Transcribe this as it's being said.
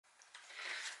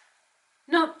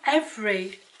Not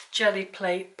every jelly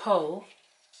plate pull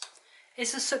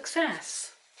is a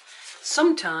success.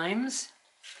 Sometimes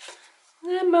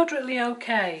they're moderately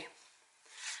okay.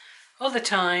 Other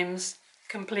times,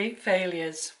 complete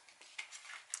failures,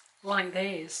 like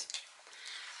these.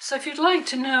 So if you'd like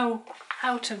to know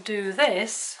how to do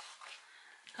this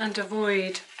and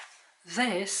avoid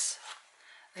this,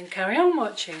 then carry on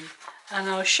watching and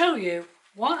I'll show you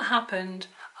what happened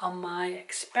on my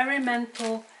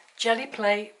experimental jelly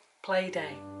plate play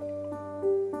day.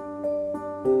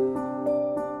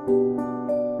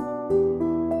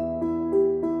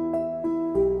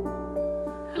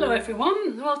 Hello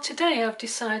everyone, well today I've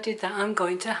decided that I'm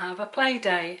going to have a play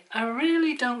day. I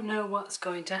really don't know what's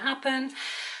going to happen,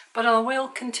 but I will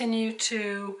continue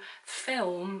to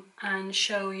film and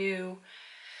show you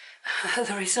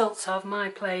the results of my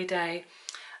play day.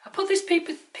 I put this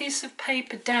piece of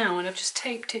paper down, I've just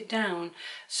taped it down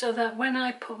so that when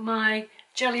I put my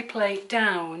jelly plate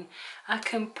down I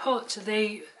can put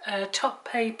the top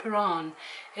paper on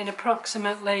in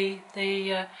approximately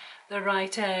the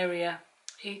right area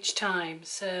each time.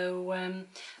 So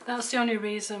that's the only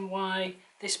reason why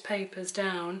this paper's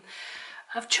down.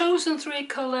 I've chosen 3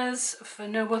 colours for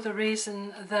no other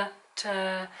reason that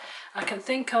I can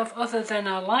think of other than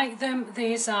I like them.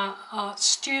 These are Art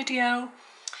Studio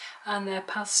and they're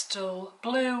pastel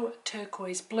blue,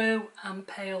 turquoise blue and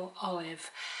pale olive.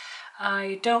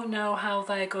 I don't know how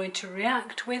they're going to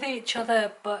react with each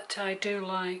other, but I do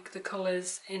like the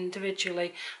colours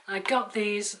individually. I got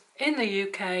these in the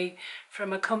UK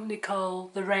from a company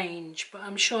called The Range, but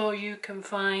I'm sure you can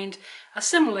find a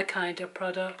similar kind of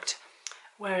product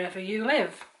wherever you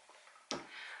live.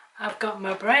 I've got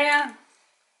my brayer,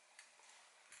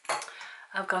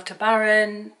 I've got a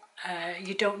Baron.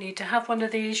 You don't need to have one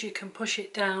of these, you can push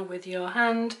it down with your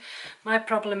hand. My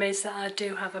problem is that I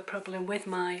do have a problem with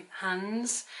my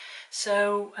hands,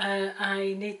 so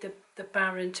I need the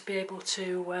Baron to be able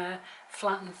to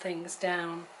flatten things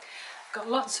down. I've got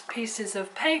lots of pieces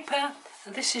of paper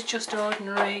and this is just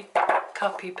ordinary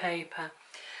copy paper.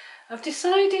 I've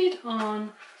decided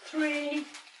on 3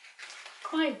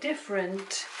 quite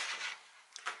different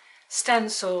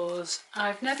stencils.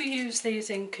 I've never used these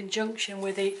in conjunction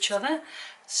with each other,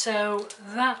 so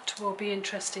that will be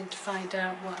interesting to find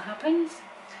out what happens.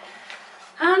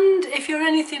 And if you're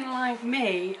anything like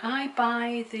me, I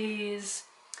buy these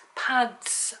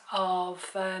pads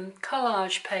of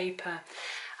collage paper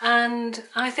and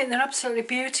I think they're absolutely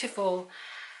beautiful,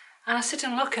 and I sit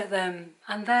and look at them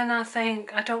and then I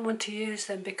think I don't want to use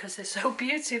them because they're so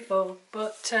beautiful,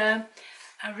 but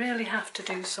I really have to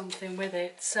do something with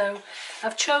it. So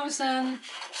I've chosen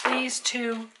these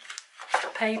 2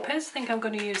 papers. I think I'm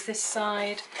going to use this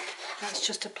side, that's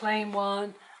just a plain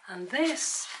one, and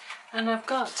this, and I've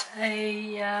got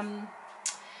a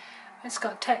it's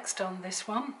got text on this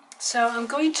one, so I'm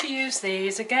going to use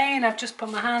these. Again, I've just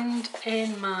put my hand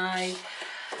in my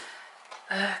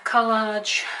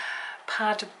collage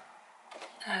pad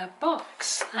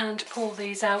box and pull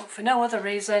these out for no other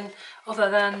reason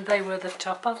other than they were the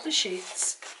top of the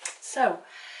sheets. So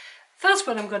that's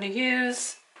what I'm going to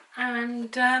use,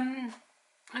 and I'm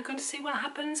going to see what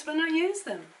happens when I use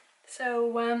them.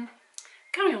 So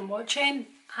carry on watching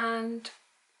and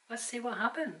let's see what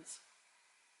happens.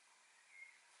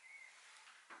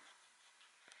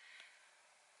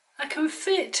 I can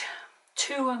fit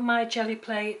 2 of my jelly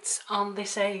plates on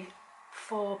this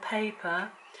A4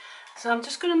 paper, so I'm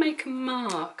just going to make a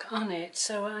mark on it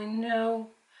so I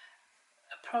know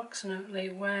approximately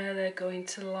where they're going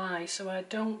to lie, so I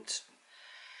don't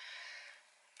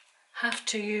have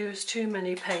to use too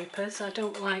many papers. I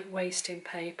don't like wasting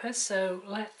paper, so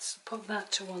let's put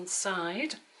that to one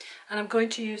side, and I'm going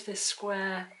to use this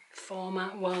square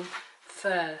format one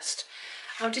first.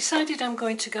 I've decided I'm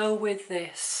going to go with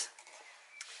this.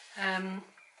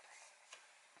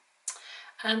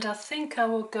 And I think I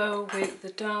will go with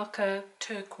the darker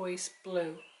turquoise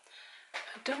blue.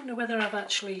 I don't know whether I've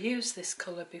actually used this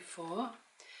colour before,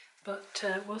 but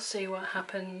we'll see what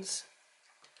happens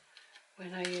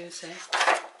when I use it.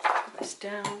 Put this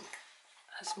down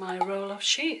as my roll-off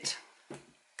sheet.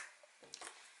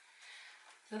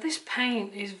 Now this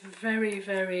paint is very,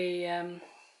 very,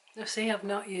 see, I've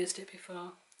not used it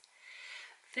before.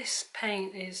 This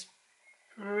paint is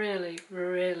really,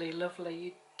 really lovely.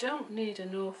 You don't need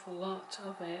an awful lot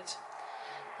of it.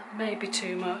 That may be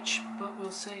too much, but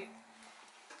we'll see.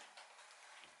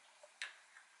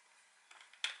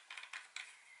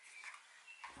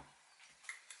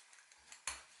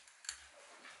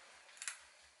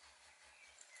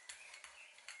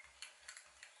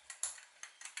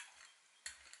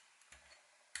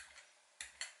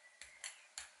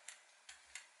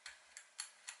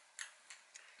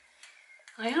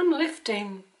 I am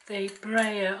lifting the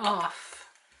brayer off.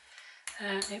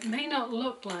 It may not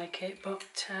look like it,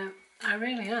 but I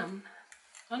really am,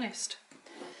 honest.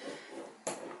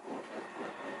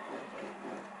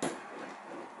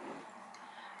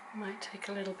 Might take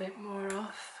a little bit more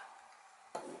off.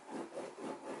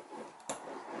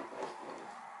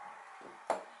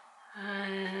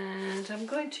 And I'm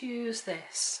going to use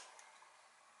this.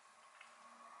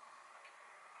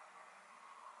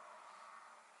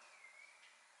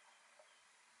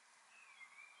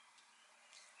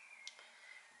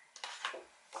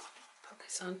 Put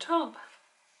this on top.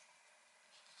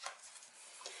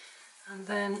 And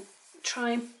then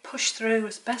try and push through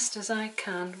as best as I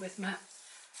can with my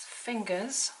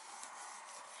fingers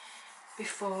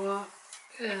before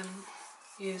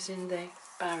using the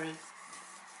Baron.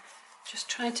 Just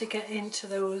trying to get into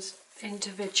those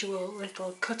individual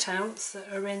little cutouts that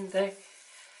are in the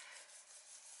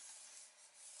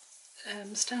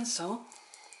stencil.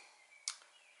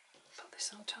 Put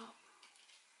this on top.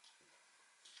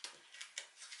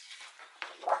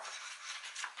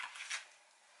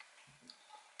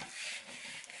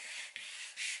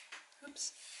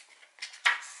 Oops.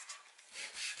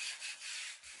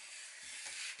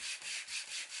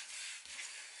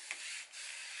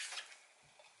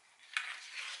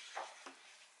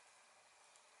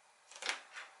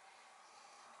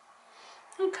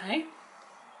 Okay,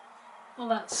 well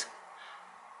that's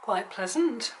quite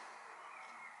pleasant.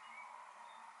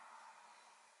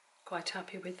 Quite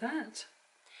happy with that.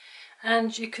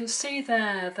 And you can see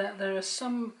there that there are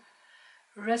some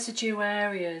residue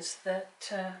areas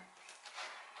that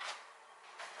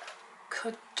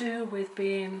could do with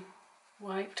being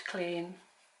wiped clean,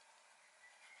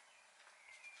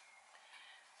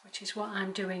 which is what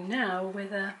I'm doing now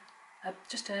with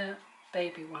just a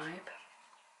baby wipe.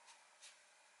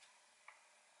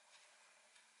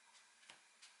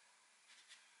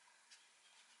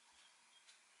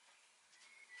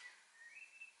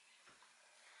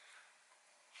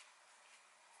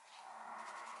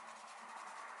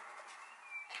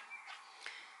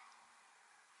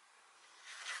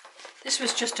 This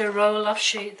was just a roll-off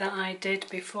sheet that I did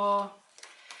before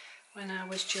when I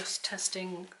was just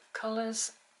testing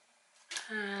colours,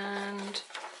 and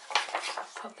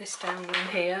put this down in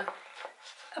here,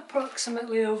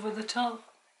 approximately over the top,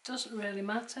 doesn't really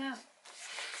matter.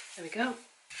 There we go.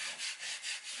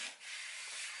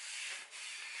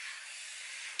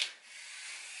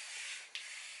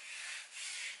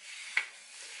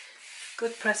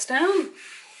 Good press down.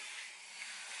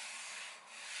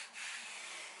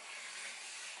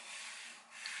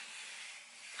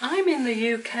 I'm in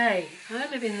the UK.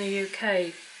 I live in the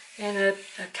UK in a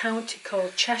county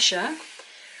called Cheshire,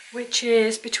 which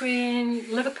is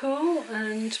between Liverpool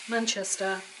and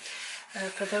Manchester,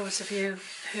 for those of you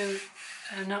who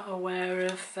are not aware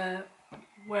of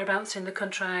whereabouts in the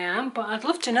country I am. But I'd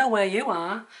love to know where you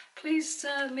are. Please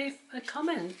leave a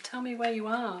comment, tell me where you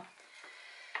are.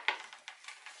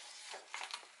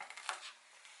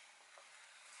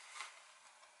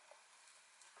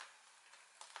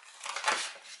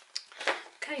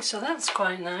 Okay, so that's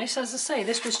quite nice. As I say,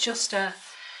 this was just a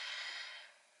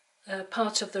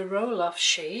part of the roll-off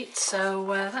sheet, so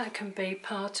that can be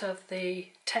part of the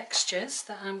textures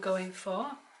that I'm going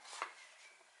for.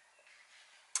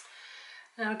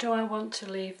 Now, do I want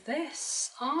to leave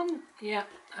this on? Yeah,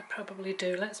 I probably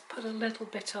do. Let's put a little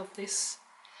bit of this.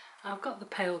 I've got the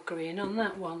pale green on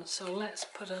that one, so let's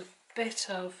put a bit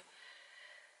of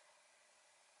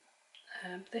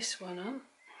this one on.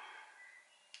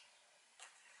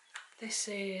 This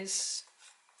is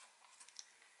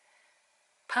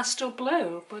pastel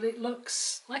blue, but it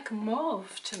looks like a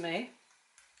mauve to me.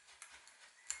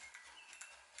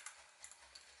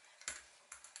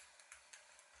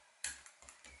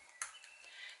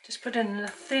 Just put in a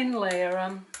thin layer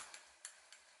on.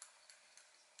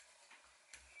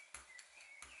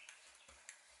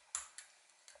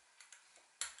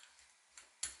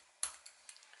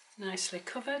 Nicely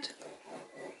covered.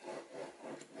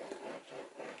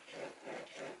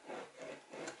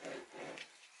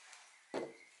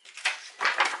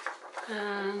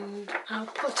 And I'll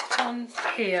put it on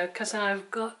here because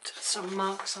I've got some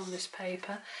marks on this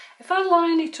paper. If I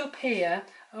line it up here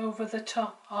over the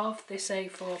top of this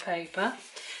A4 paper,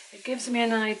 it gives me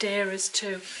an idea as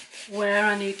to where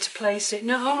I need to place it,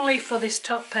 not only for this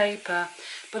top paper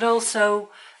but also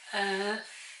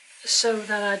so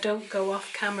that I don't go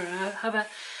off camera. I have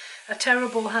a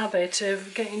terrible habit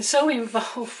of getting so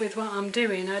involved with what I'm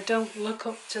doing I don't look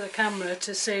up to the camera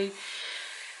to see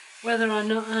whether or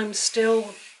not I'm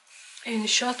still in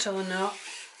shot or not.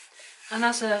 And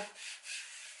as a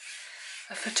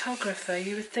a photographer,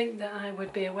 you would think that I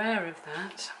would be aware of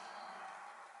that.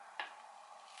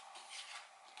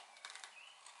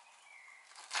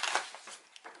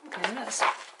 Okay, that's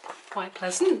quite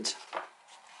pleasant.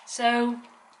 So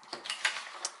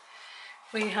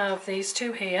we have these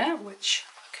two here, which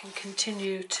I can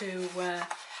continue to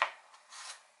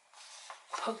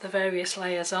put the various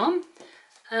layers on,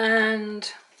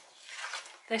 and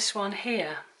this one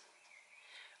here,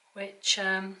 which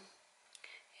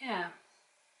yeah,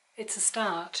 it's a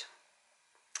start.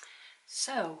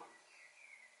 So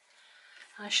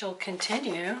I shall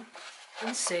continue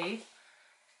and see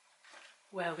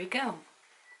where we go.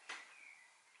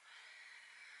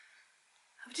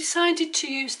 I've decided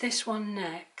to use this one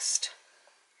next,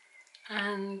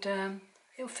 and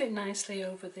it'll fit nicely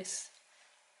over this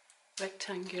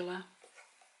rectangular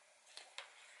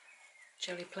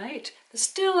jelly plate. There's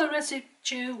still a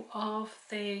residue of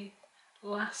the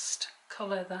last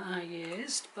colour that I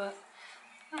used, but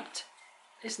that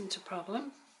isn't a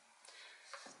problem.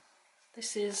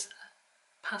 This is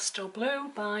Pastel Blue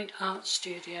by Art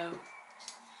Studio.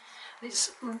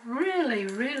 It's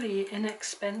really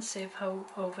inexpensive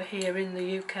over here in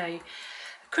the UK.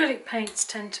 Acrylic paints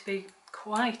tend to be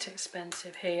quite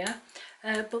expensive here,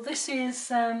 but this is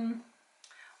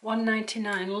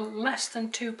 £1.99, less than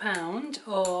 £2,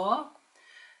 or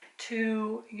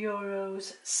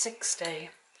 €2.60.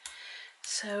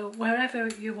 So wherever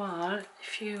you are,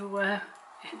 if you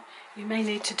you may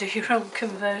need to do your own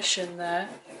conversion there.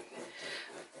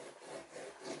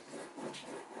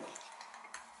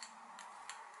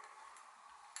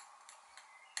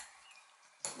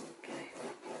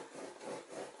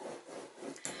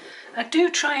 I do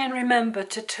try and remember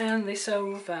to turn this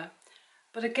over,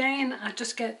 but again I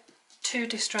just get too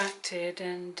distracted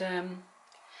and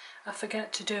I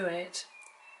forget to do it.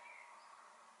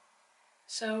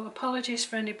 So apologies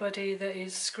for anybody that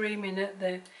is screaming at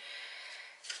the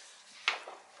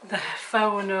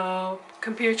phone or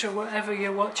computer, whatever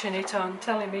you're watching it on,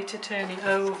 telling me to turn it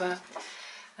over.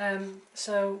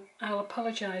 So I'll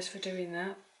apologise for doing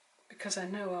that, because I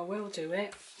know I will do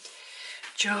it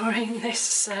during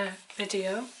this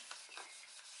video.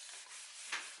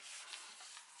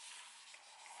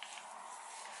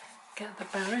 Get the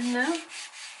Baron now.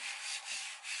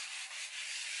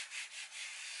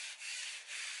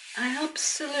 I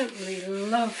absolutely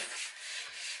love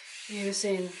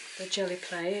using the jelly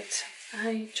plate.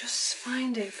 I just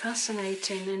find it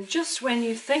fascinating, and just when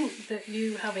you think that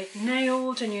you have it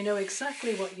nailed and you know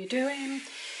exactly what you're doing,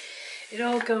 it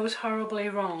all goes horribly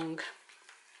wrong.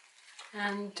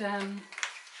 And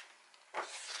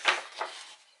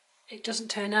it doesn't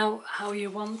turn out how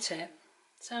you want it.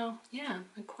 So yeah,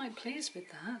 I'm quite pleased with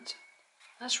that.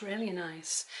 That's really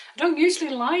nice. I don't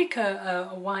usually like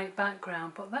a white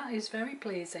background, but that is very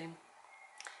pleasing.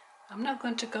 I'm not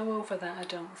going to go over that, I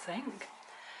don't think,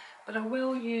 but I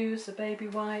will use the baby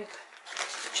wipe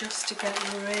just to get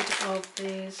rid of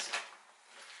these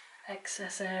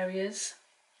excess areas.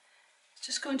 It's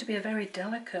just going to be a very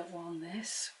delicate one,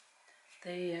 this,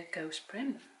 the ghost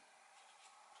print.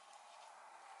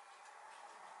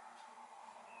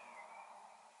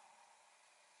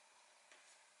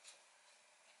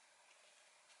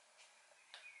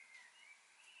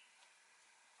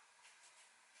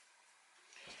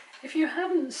 If you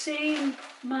haven't seen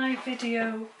my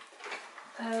video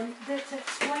that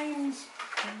explains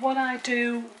what I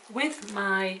do with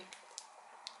my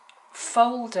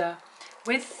folder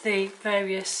with the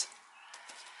various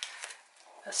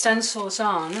stencils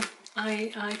on,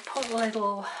 I put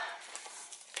little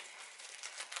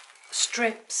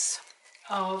strips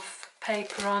of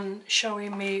paper on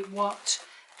showing me what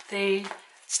the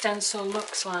stencil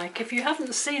looks like. If you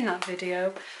haven't seen that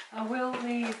video, I will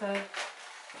leave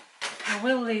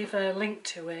a link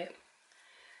to it,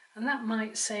 and that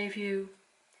might save you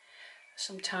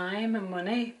some time and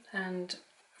money and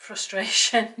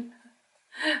frustration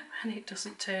when it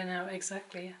doesn't turn out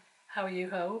exactly how you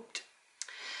hoped.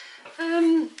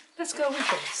 Let's go with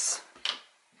this.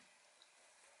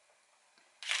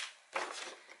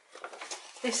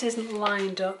 This isn't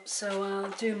lined up, so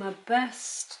I'll do my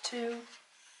best to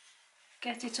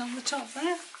get it on the top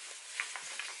there.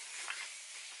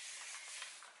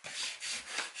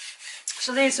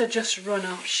 So these are just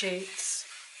run-off sheets.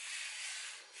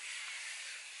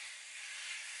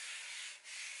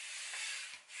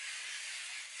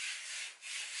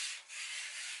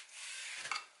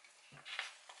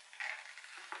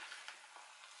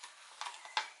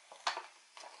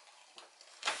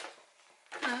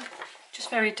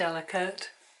 Just very delicate.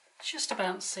 Just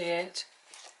about see it.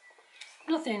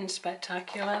 Nothing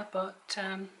spectacular, but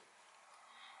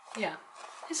yeah,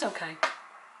 it's okay.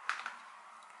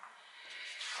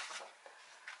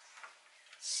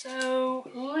 So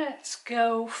let's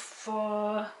go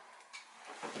for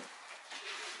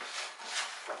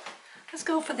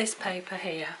this paper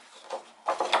here.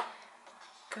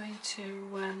 Going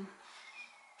to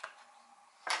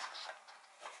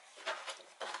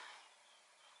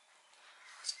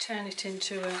let's turn it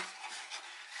into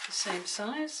the same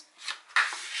size.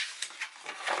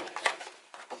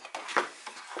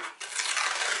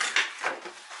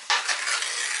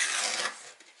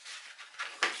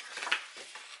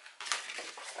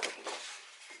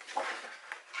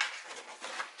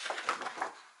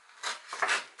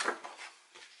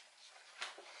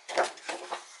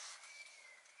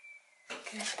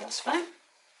 Okay, that's fine.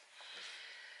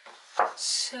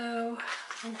 So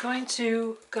I'm going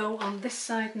to go on this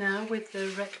side now with the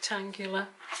rectangular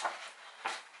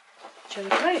jelly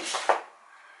plate.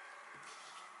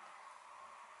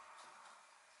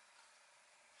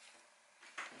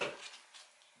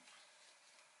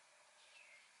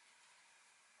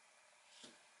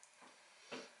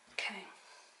 Okay.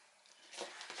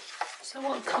 So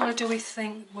what colour do we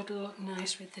think would look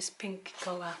nice with this pink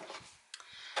colour?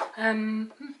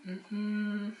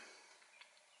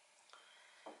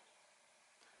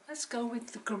 Let's go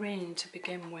with the green to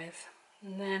begin with,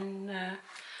 and then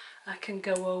I can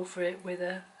go over it with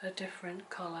a different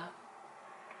colour.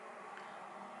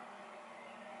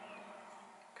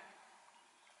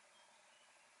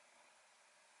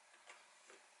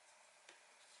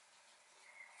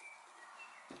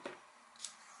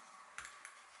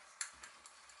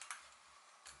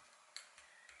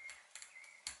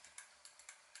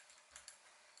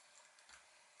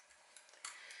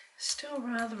 Still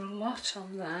rather a lot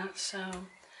on that, so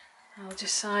I'll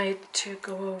decide to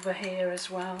go over here as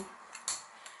well,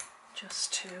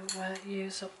 just to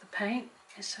use up the paint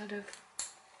instead of,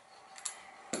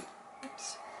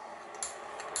 oops.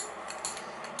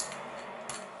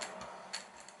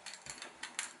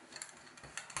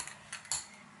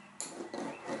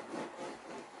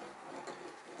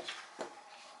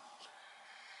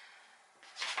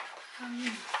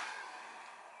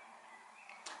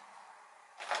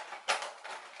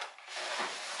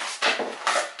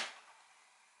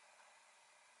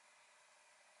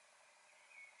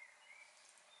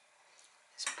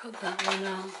 Let's put that one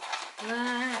on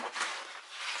there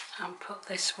and put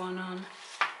this one on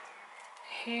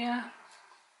here.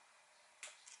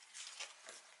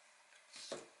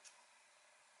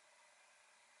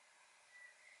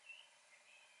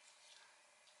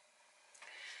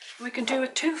 We can do a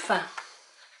twofer.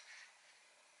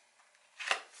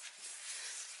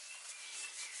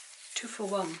 Two for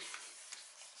one.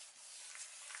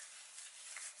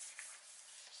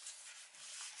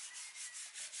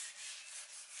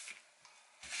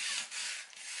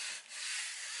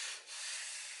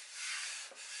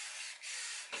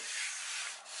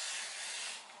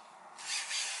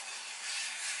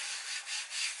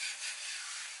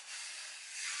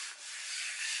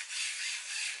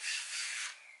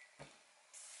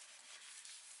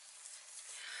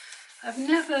 I've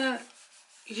never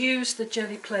used the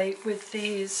jelly plate with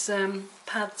these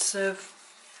pads of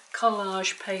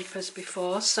collage papers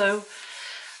before, so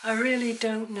I really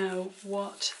don't know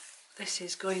what this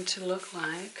is going to look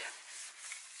like.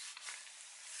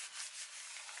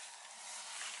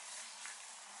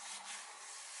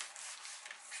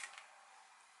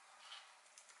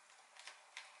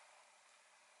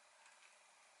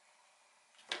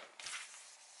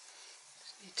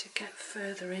 Just need to get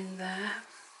further in there.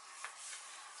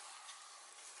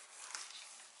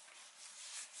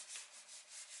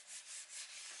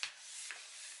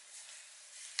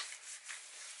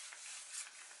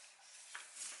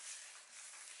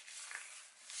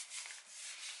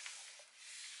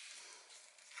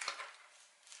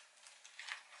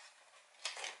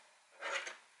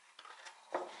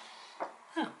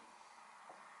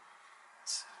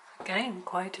 Again,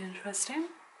 quite interesting.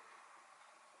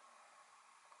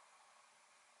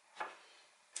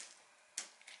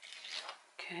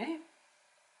 Okay.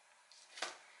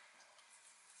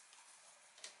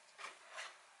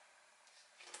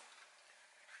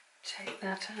 Take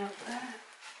that out there.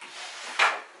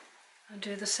 I'll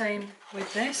do the same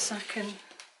with this. I can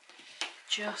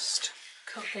just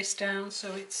cut this down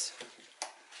so it's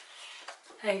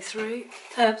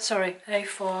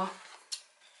A4.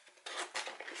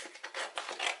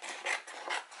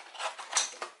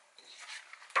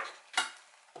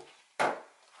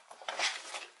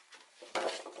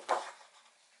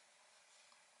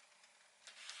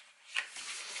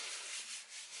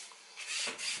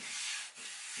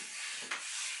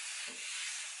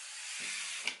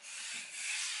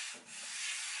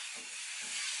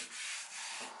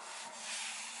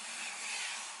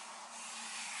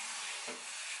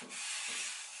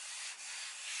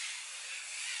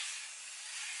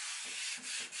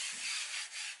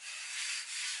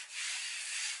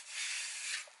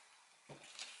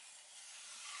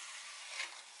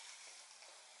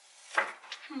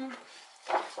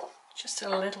 Just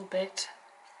a little bit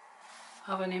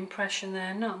of an impression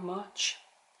there, not much,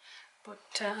 but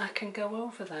I can go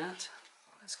over that.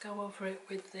 Let's go over it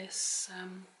with this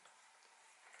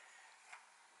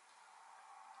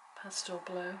pastel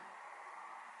blue.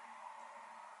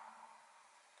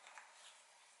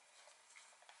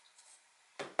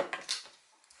 I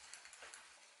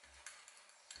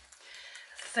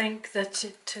think that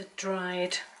it had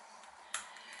dried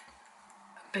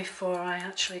before I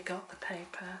actually got the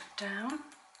paper down.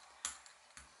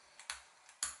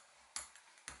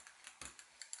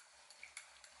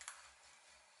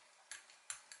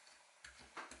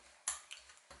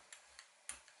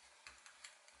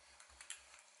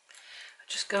 I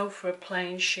just go for a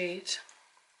plain sheet.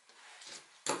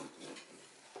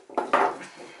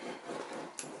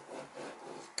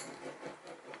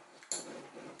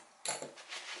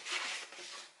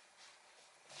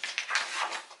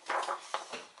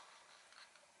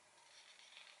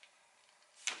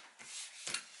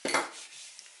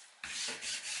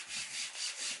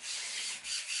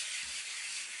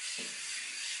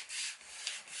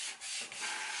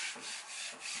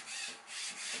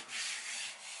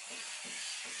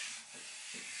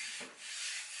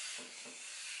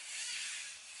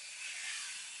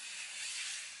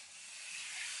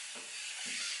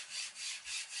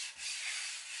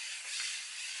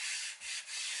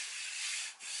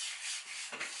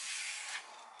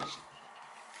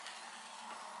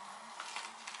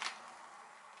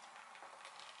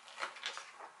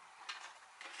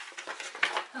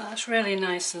 Oh, that's really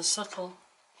nice and subtle.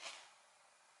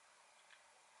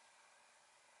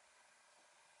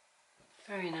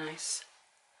 Very nice.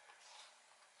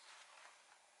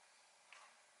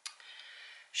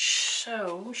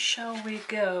 So, shall we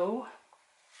go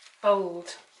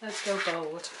bold? Let's go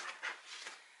bold.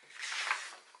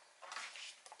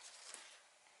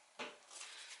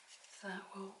 That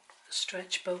will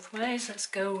stretch both ways. Let's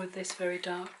go with this very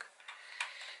dark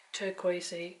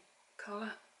turquoisey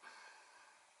colour.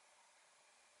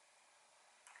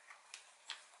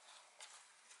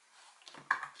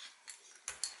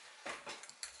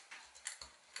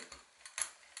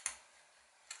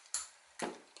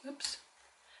 Oops,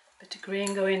 bit of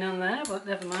green going on there, but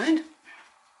never mind.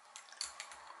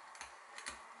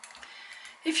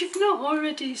 If you've not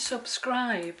already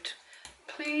subscribed,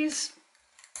 please,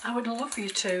 I would love you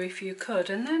to if you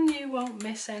could, and then you won't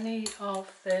miss any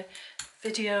of the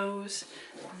videos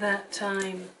that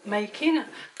I'm making.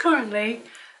 Currently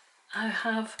I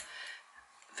have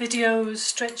videos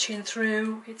stretching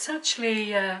through, it's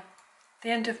actually the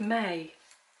end of May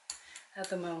at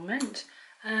the moment,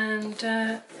 and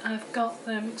I've got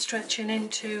them stretching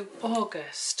into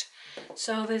August,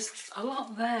 so there's a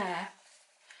lot there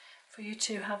for you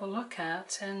to have a look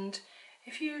at, and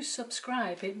if you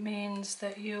subscribe it means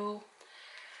that you'll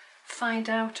find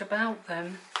out about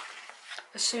them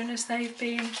as soon as they've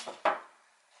been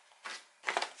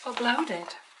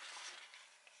uploaded.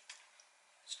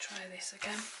 Let's try this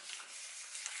again.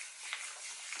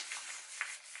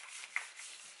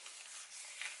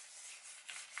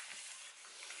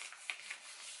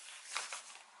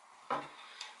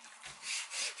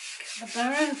 Get the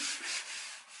Baron.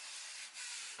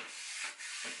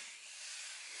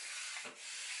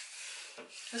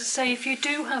 As I say, if you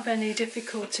do have any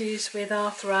difficulties with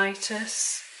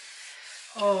arthritis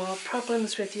or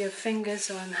problems with your fingers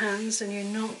and hands and you're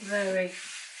not very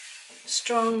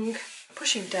strong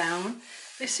pushing down,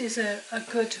 this is a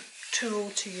good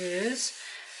tool to use.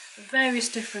 Various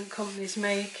different companies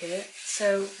make it,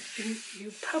 so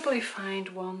you'll probably find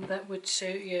one that would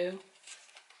suit you.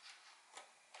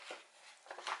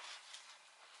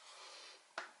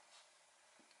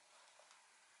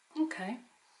 Okay.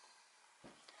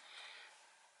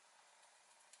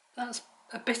 That's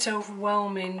a bit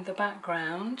overwhelming, the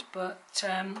background, but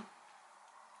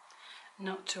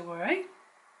not to worry.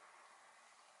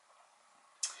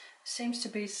 Seems to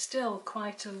be still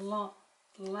quite a lot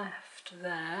left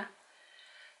there,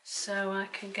 so I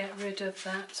can get rid of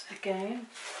that again.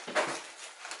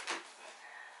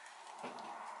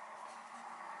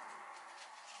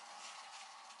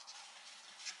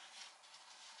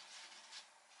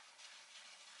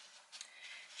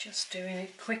 Just doing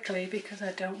it quickly because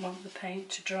I don't want the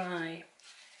paint to dry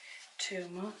too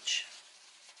much.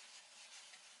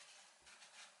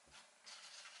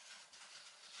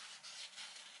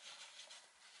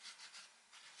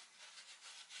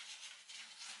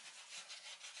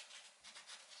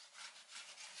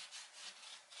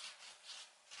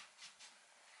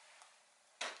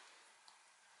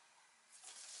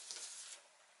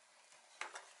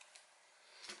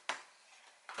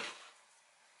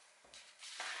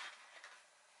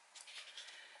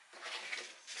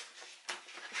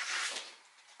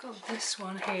 got this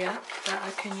one here that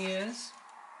I can use.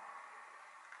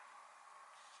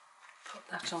 Put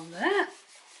that on there.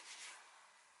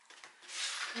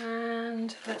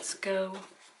 And let's go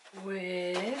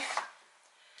with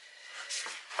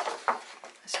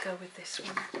this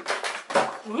one.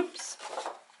 Whoops.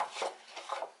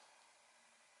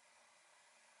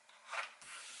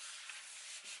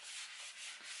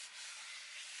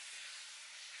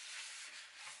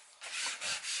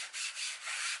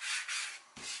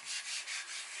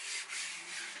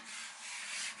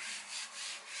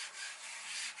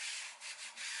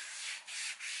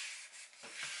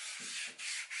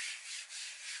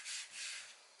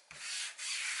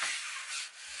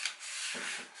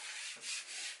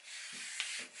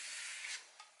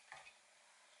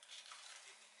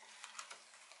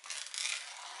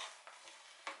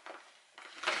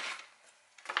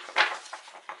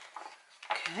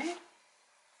 Okay.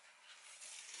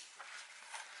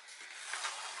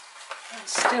 That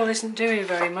still isn't doing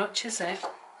very much, is it?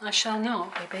 I shall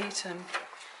not be beaten.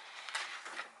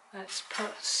 Let's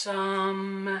put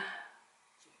some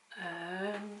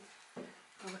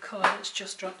the colour that's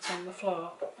just dropped on the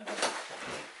floor.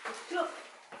 Look.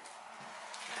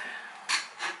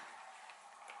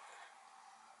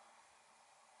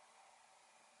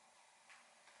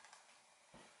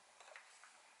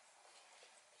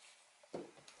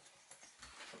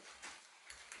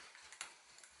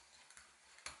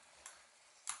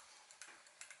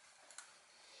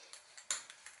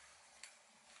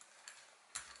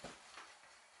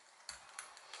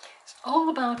 All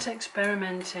about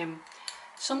experimenting.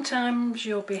 Sometimes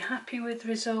you'll be happy with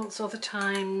results, other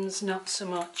times not so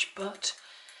much, but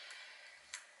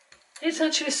it's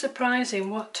actually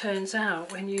surprising what turns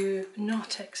out when you're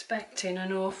not expecting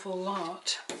an awful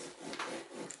lot.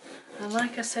 And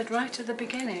like I said right at the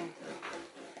beginning,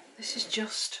 this is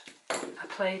just a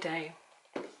play day.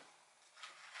 Let's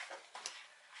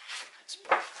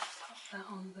pop that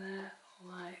on there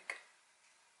like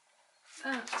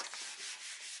that.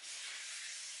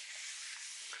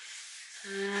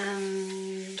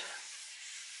 And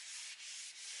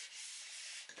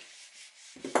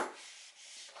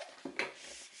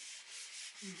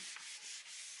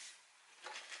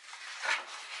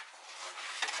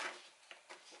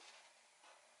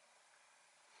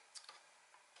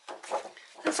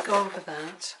let's go over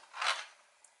that.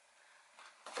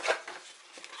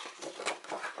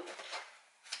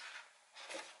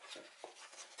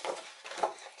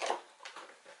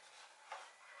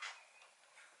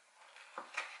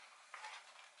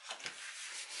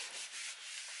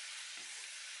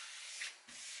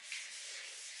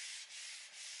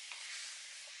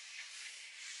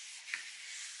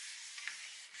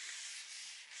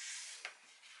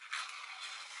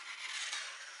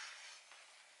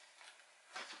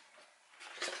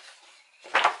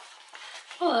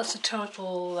 Well, that's a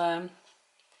total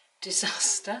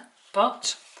disaster,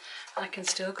 but I can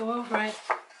still go over it.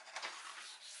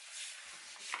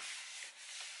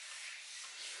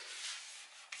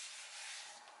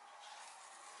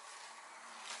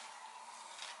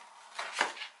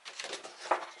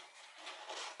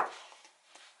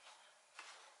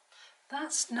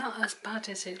 That's not as bad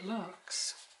as it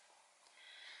looks.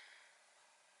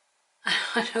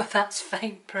 I know that's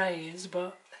faint praise,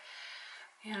 but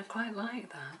yeah, I quite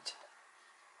like that.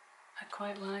 I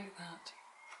quite like that.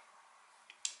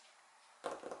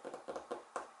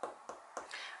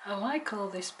 I like all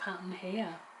this pattern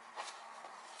here.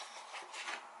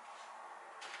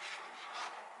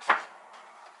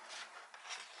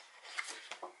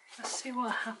 Let's see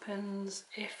what happens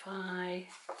if let's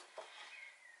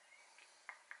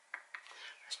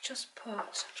just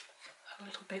put a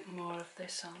little bit more of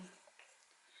this on.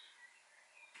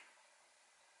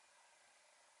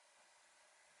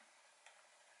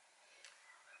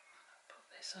 Put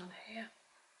this on here.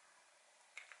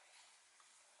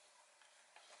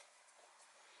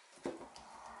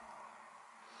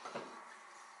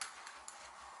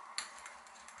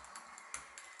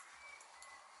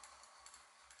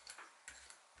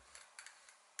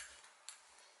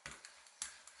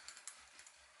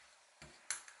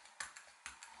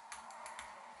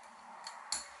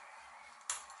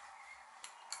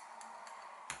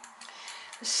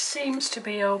 This seems to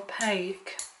be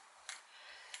opaque,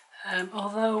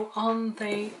 although on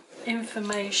the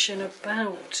information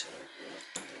about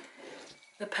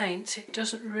the paints it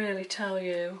doesn't really tell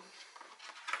you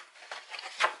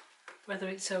whether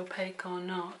it's opaque or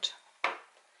not.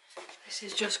 This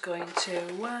is just going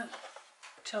to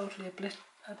totally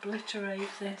obliterate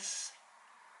this,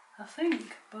 I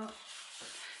think, but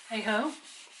hey ho.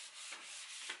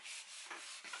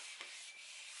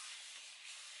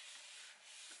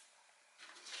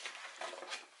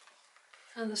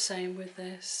 And the same with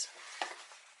this.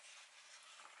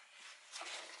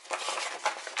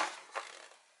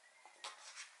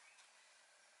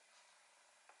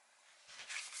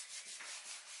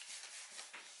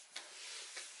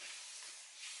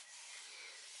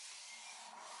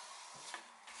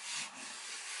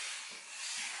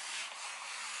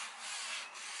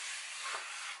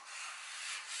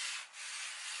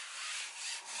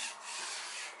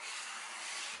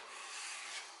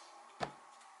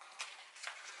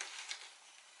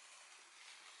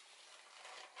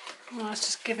 Well, it's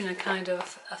just giving a kind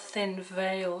of a thin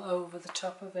veil over the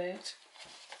top of it.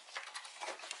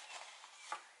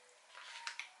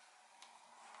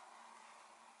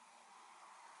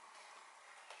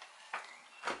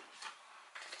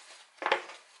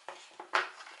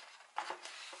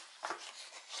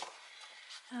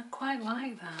 I quite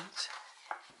like that.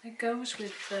 It goes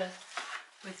with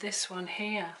this one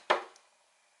here.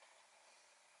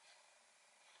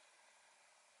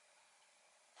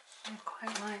 I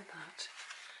quite like that.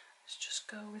 Let's just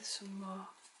go with some more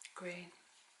green.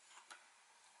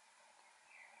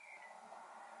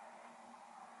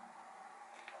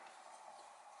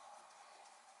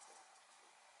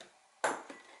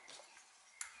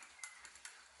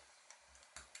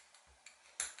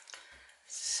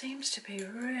 Seems to be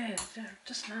really, it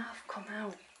doesn't half come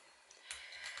out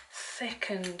thick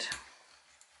and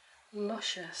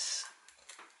luscious.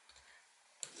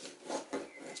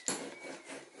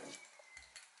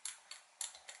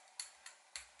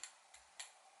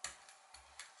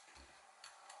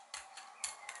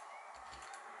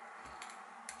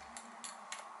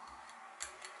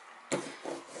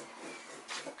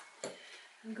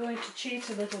 I'm going to cheat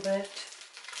a little bit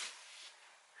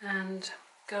and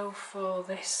go for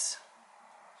this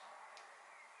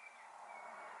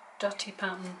dotty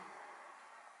pattern.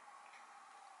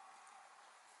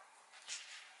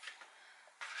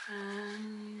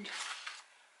 And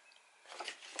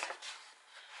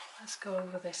let's go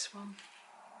over this one.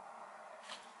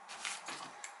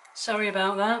 Sorry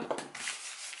about that.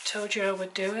 Told you I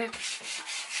would do it.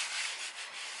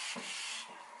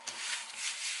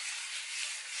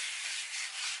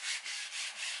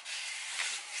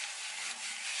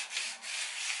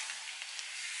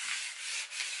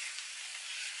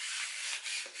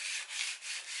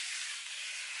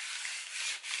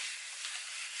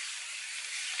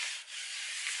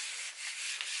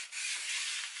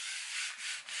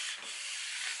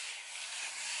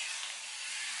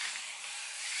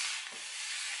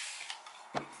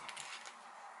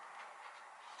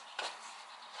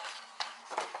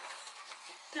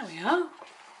 There we are.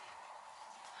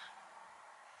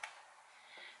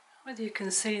 Whether you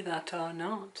can see that or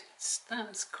not,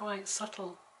 that's quite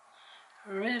subtle.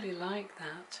 I really like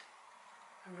that.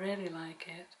 I really like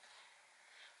it.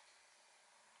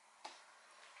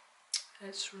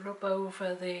 Let's rub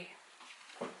over the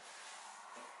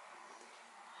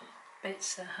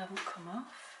bits that haven't come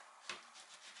off.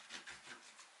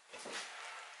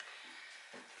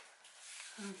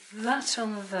 And that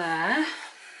on there.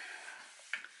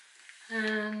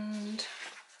 And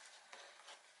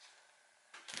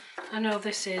I know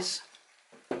this is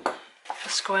a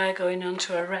square going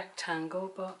onto a rectangle,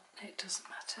 but it doesn't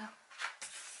matter.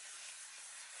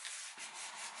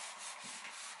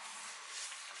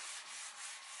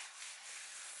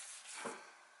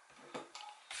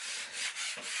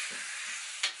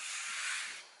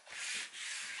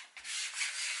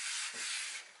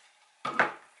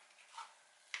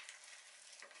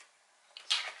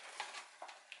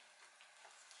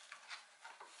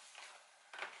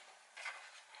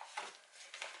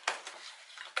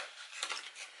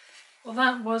 Well,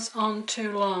 that was on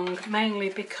too long, mainly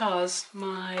because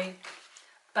my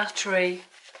battery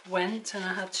went and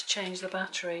I had to change the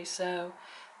battery, so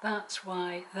that's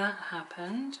why that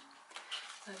happened.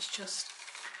 Let's just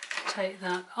take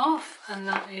that off, and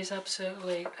that is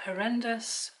absolutely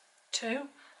horrendous too,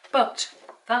 but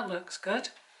that looks good.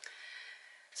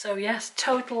 So yes,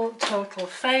 total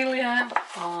failure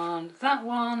on that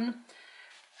one,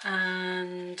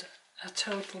 and a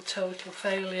total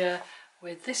failure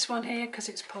with this one here because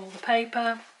it's pulled the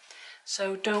paper.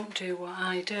 So don't do what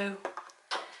I do,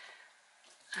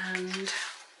 and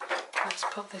let's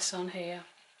put this on here.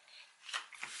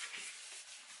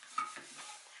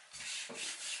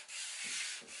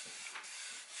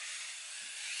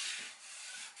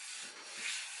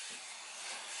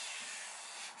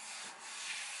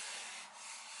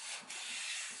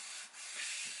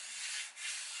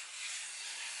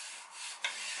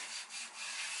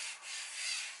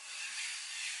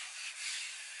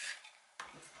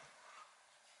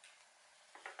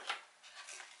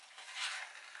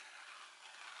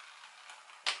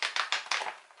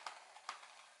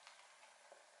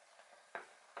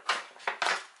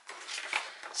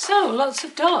 So lots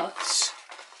of dots,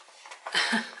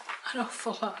 an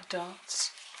awful lot of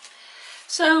dots.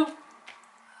 So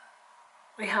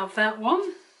we have that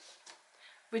one,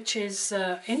 which is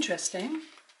interesting.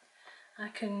 I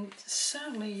can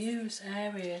certainly use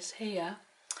areas here.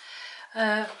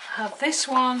 Have this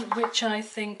one, which I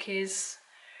think is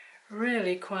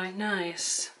really quite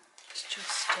nice. Let's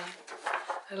just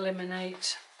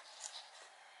eliminate.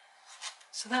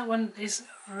 So that one is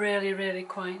really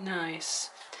quite nice.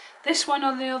 This one,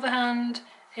 on the other hand,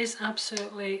 is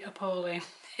absolutely appalling.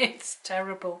 It's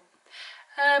terrible.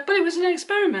 But it was an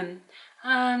experiment,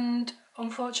 and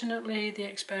unfortunately the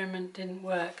experiment didn't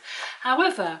work.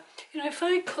 However, you know, if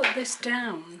I cut this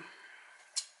down,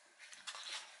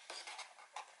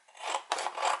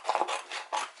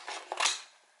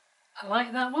 I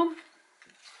like that one.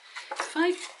 If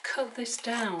I cut this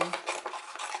down,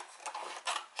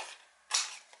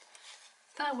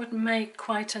 that would make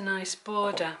quite a nice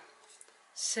border.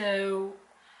 So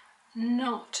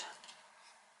not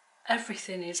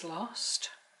everything is lost.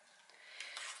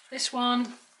 This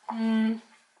one, again,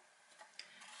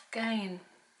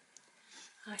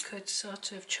 I could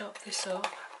sort of chop this up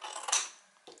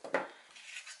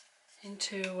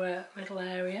into little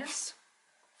areas.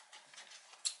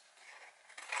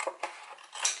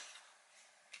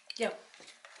 Yep.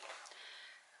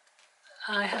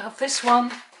 I have this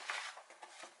one,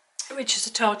 which is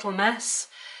a total mess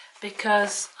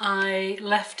because I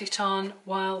left it on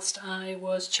whilst I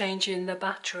was changing the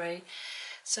battery.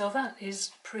 So that is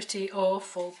pretty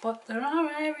awful, but there are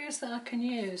areas that I can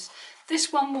use.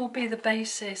 This one will be the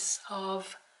basis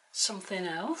of something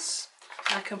else.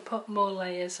 I can put more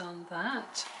layers on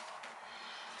that.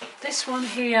 This one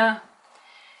here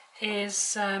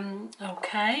is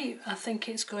okay. I think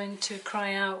it's going to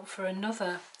cry out for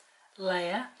another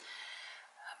layer.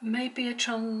 Maybe a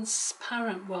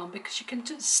transparent one, because you can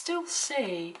still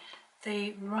see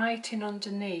the writing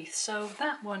underneath. So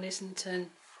that one isn't an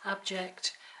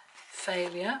abject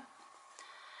failure.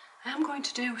 I am going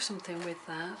to do something with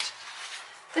that.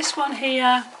 This one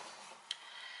here,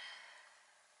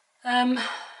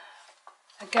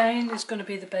 again, is going to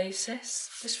be the basis.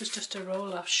 This was just a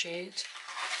roll-off sheet.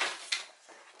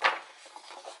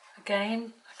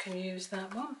 Again, I can use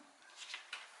that one.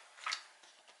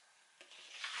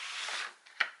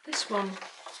 This one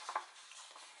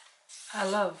I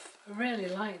love, I really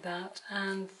like that,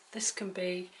 and this can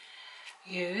be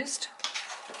used.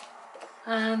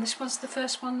 And this was the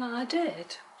first one that I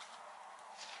did.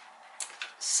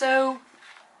 So,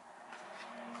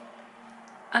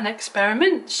 an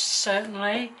experiment,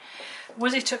 certainly.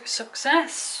 Was it a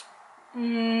success?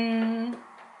 I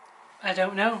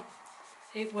don't know.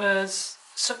 It was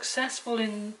successful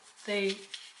in the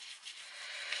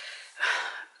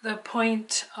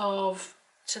point of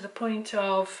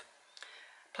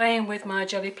playing with my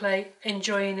GelliPlate,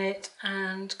 enjoying it,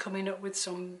 and coming up with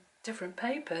some different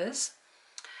papers.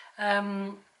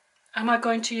 Am I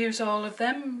going to use all of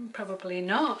them? Probably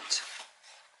not.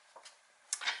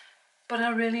 But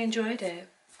I really enjoyed it,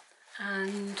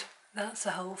 and that's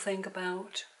the whole thing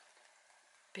about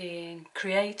being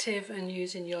creative and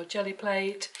using your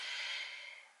GelliPlate.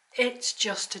 It's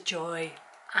just a joy,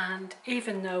 and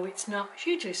even though it's not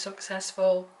hugely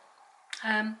successful,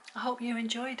 I hope you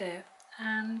enjoyed it,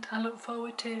 and I look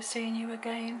forward to seeing you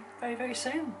again very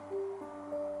soon.